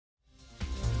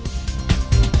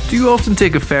Do you often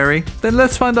take a ferry? Then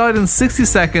let's find out in 60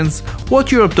 seconds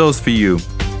what Europe does for you.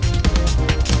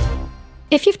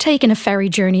 If you've taken a ferry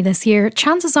journey this year,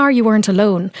 chances are you weren't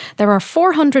alone. There are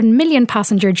 400 million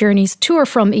passenger journeys to or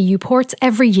from EU ports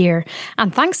every year.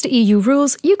 And thanks to EU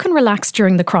rules, you can relax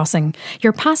during the crossing.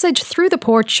 Your passage through the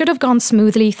port should have gone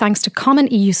smoothly thanks to common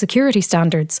EU security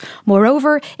standards.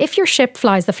 Moreover, if your ship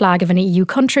flies the flag of an EU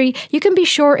country, you can be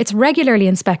sure it's regularly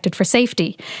inspected for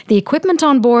safety. The equipment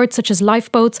on board, such as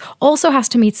lifeboats, also has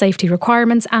to meet safety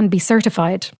requirements and be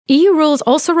certified. EU rules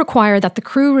also require that the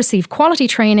crew receive quality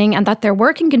training and that their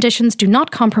working conditions do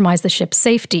not compromise the ship's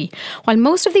safety. While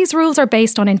most of these rules are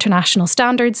based on international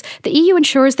standards, the EU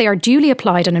ensures they are duly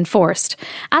applied and enforced.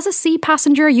 As a sea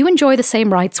passenger, you enjoy the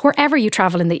same rights wherever you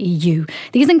travel in the EU.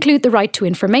 These include the right to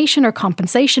information or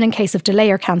compensation in case of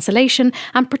delay or cancellation,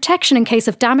 and protection in case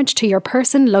of damage to your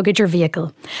person, luggage or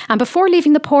vehicle. And before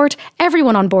leaving the port,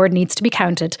 everyone on board needs to be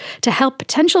counted. To help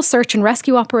potential search and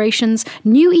rescue operations,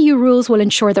 new EU rules will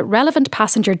ensure that relevant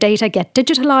passenger data get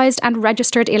digitalised and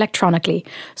registered electronically.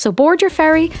 So board your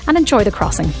ferry and enjoy the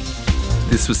crossing.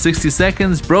 This was 60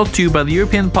 Seconds, brought to you by the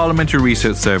European Parliamentary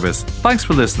Research Service. Thanks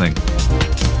for listening.